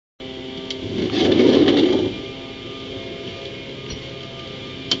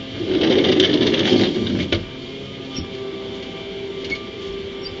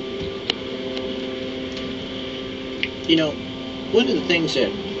You know, one of the things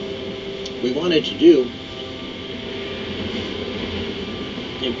that we wanted to do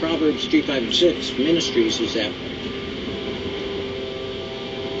in Proverbs 3, 5, and 6 ministries is that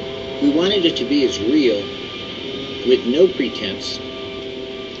we wanted it to be as real, with no pretense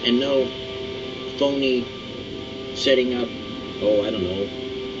and no phony setting up,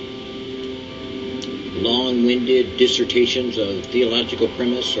 long-winded dissertations of theological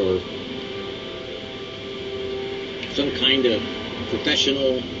premise or some kind of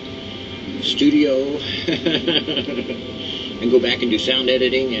professional studio and go back and do sound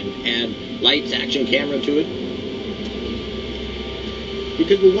editing and add lights, action, camera to it.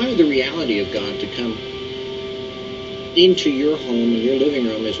 Because we wanted the reality of God to come into your home and your living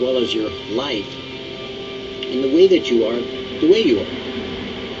room as well as your life in the way that you are, the way you are.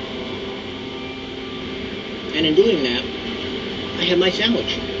 And in doing that, I had my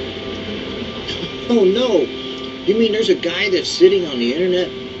sandwich. Oh no! You mean there's a guy that's sitting on the internet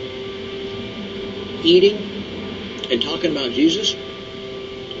eating and talking about Jesus?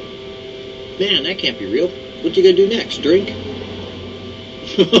 Man, that can't be real. What's he gonna do next? Drink?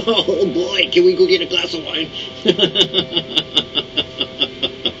 Oh boy, can we go get a glass of wine?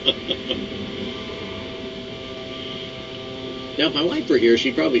 Now, if my wife were here,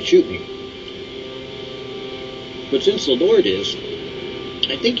 she'd probably shoot me. But since the Lord is,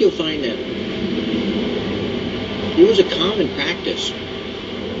 I think you'll find that it was a common practice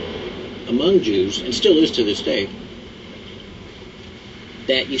among Jews, and still is to this day,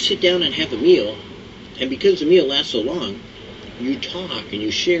 that you sit down and have a meal, and because the meal lasts so long, you talk and you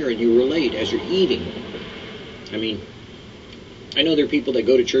share and you relate as you're eating. I mean, I know there are people that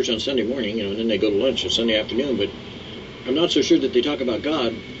go to church on Sunday morning, and then they go to lunch on Sunday afternoon, but I'm not so sure that they talk about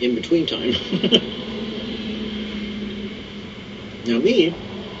God in between time. Now me,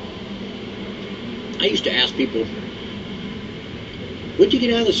 I used to ask people, what did you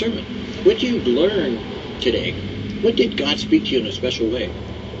get out of the sermon? What did you learn today? What did God speak to you in a special way?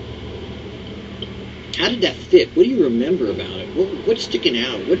 How did that fit? What do you remember about it? What's sticking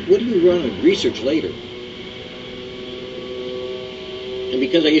out? What do you run and research later? And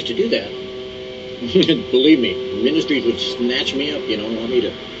because I used to do that, believe me, ministries would snatch me up, want me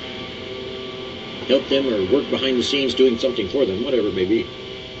to help them or work behind the scenes doing something for them, whatever it may be.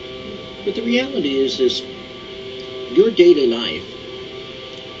 But the reality is your daily life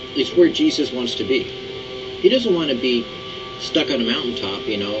is where Jesus wants to be. He doesn't want to be stuck on a mountaintop,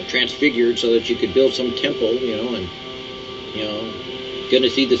 transfigured so that you could build some temple, and, gonna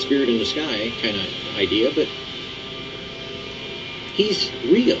see the Spirit in the sky kind of idea, but he's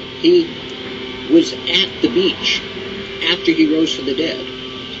real. He was at the beach after he rose from the dead.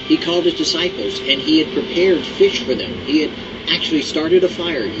 He called his disciples, and he had prepared fish for them. He had actually started a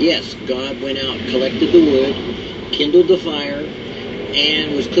fire. Yes, God went out, collected the wood, kindled the fire,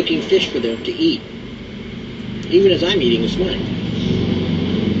 and was cooking fish for them to eat. Even as I'm eating this morning.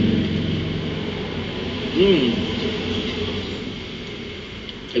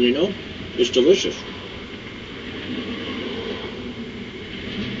 And it's delicious.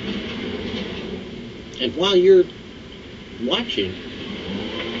 And while you're watching,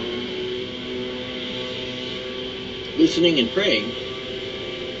 listening and praying,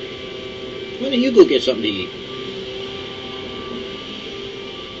 why don't you go get something to eat?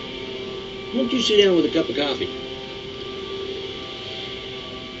 Why don't you sit down with a cup of coffee?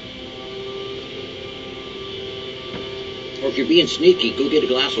 Or if you're being sneaky, go get a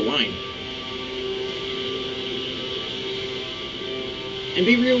glass of wine. And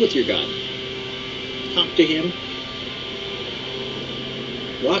be real with your God. Talk to Him.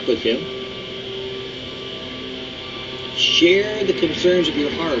 Walk with Him. Share the concerns of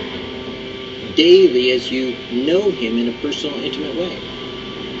your heart daily as you know Him in a personal, intimate way.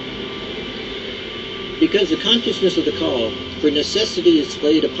 Because the consciousness of the call, for necessity is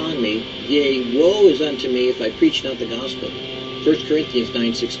laid upon me, yea, woe is unto me if I preach not the gospel. 1 Corinthians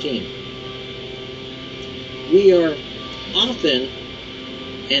 9:16. We are often,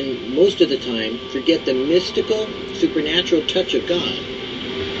 and most of the time, forget the mystical, supernatural touch of God.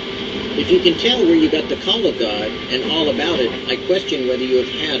 If you can tell where you got the call of God and all about it, I question whether you have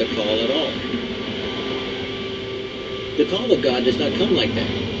had a call at all. The call of God does not come like that.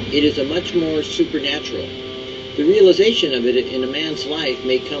 It is a much more supernatural. The realization of it in a man's life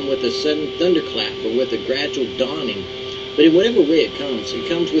may come with a sudden thunderclap or with a gradual dawning, but in whatever way it comes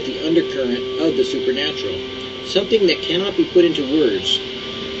with the undercurrent of the supernatural, something that cannot be put into words.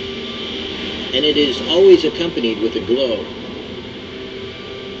 and it is always accompanied with a glow.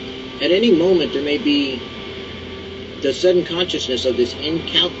 At any moment there may be the sudden consciousness of this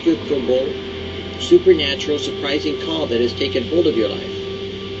incalculable, supernatural, surprising call that has taken hold of your life.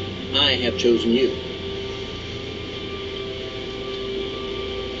 I have chosen you.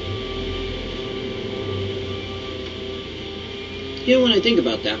 You know, when I think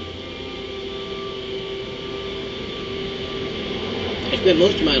about that, I spent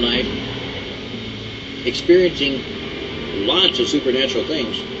most of my life experiencing lots of supernatural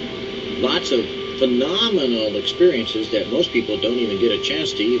things, lots of phenomenal experiences that most people don't even get a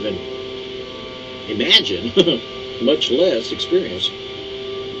chance to even imagine, much less experience.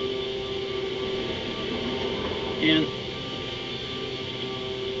 And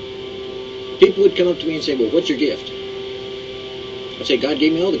people would come up to me and say, well, what's your gift? I'd say, God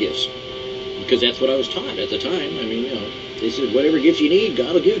gave me all the gifts. Because that's what I was taught at the time. I mean, you know, they said, whatever gifts you need,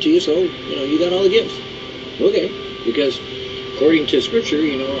 God will give it to you, so, you know, you got all the gifts. Okay, because according to Scripture,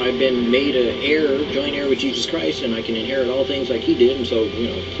 you know, I've been made an heir, joint heir with Jesus Christ, and I can inherit all things like He did, and so, you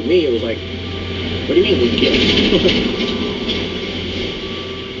know, for me, it was like, what do you mean with gifts?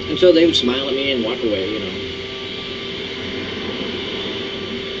 And so they would smile at me and walk away, you know.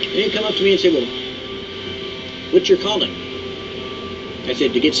 And they'd come up to me and say, well, what's your calling? I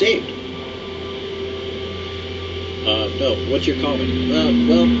said, to get saved. No, what's your calling?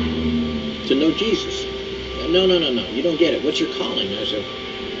 Well, to know Jesus. No, you don't get it. What's your calling? I said,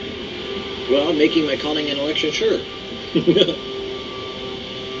 well, making my calling and election sure.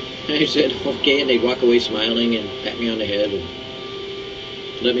 I said, okay, and they'd walk away smiling and pat me on the head and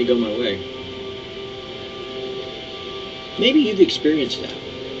let me go my way. Maybe you've experienced that.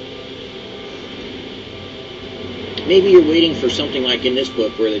 Maybe you're waiting for something like in this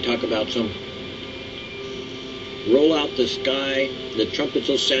book where they talk about some roll out the sky, the trumpets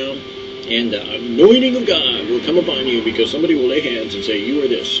will sound, and the anointing of God will come upon you because somebody will lay hands and say, you are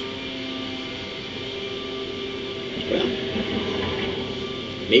this. Well,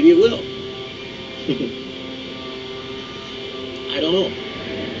 maybe it will. I don't know.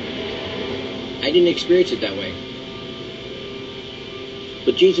 I didn't experience it that way.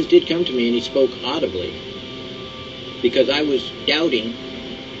 But Jesus did come to me and He spoke audibly because I was doubting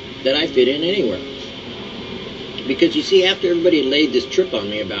that I fit in anywhere. Because you see, after everybody laid this trip on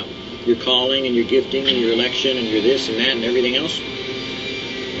me about your calling and your gifting and your election and your this and that and everything else,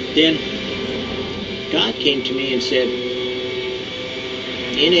 then God came to me and said,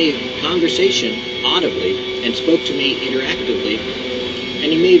 in a conversation, audibly, and spoke to me interactively,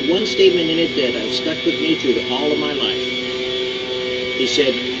 and He made one statement in it that has stuck with me through all of my life. He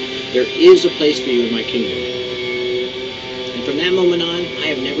said, there is a place for you in my kingdom. And from that moment on, I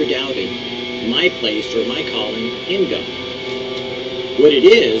have never doubted my place or my calling in God. What it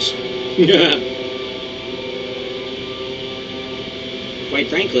is, quite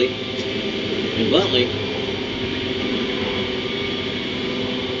frankly and bluntly,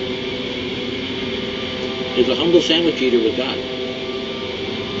 is a humble sandwich eater with God.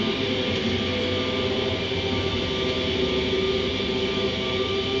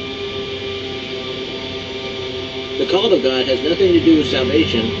 The call of God has nothing to do with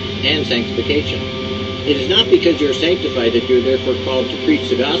salvation and sanctification. It is not because you are sanctified that you are therefore called to preach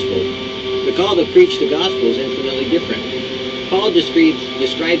the gospel. The call to preach the gospel is infinitely different. Paul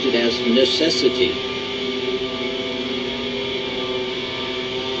describes it as necessity.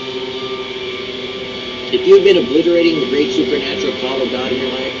 If you have been obliterating the great supernatural call of God in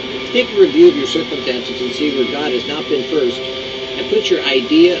your life, take a review of your circumstances and see where God has not been first, and put your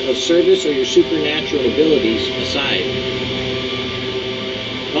idea of service or your supernatural abilities aside.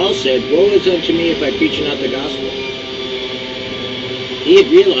 Paul said, woe is unto me if I preach not the gospel. He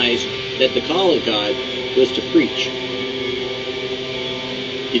had realized that the call of God was to preach.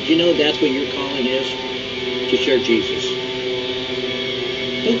 Did you know that's what your calling is? To share Jesus.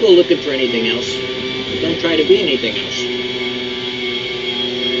 Don't go looking for anything else. Don't try to be anything else.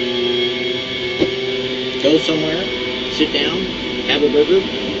 Go somewhere, sit down, have a burger,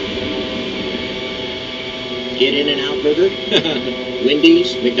 get In-N-Out Burger,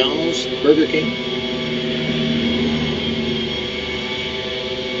 Wendy's, McDonald's, Burger King.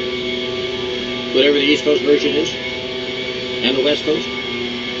 Whatever the East Coast version is, and the West Coast,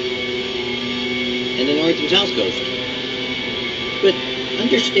 and the North and South Coast. But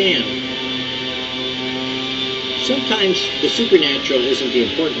understand, sometimes the supernatural isn't the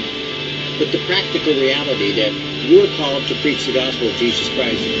important, but the practical reality that you are called to preach the gospel of Jesus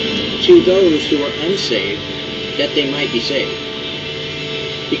Christ to those who are unsaved, that they might be saved.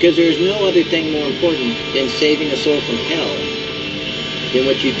 Because there is no other thing more important than saving a soul from hell than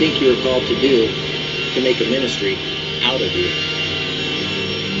what you think you are called to do to make a ministry out of you.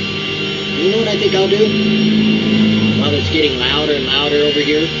 You know what I think I'll do? While it's getting louder and louder over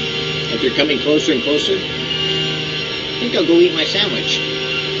here, as they're coming closer and closer, I think I'll go eat my sandwich.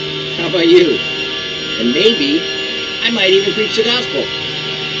 How about you? And maybe I might even preach the gospel.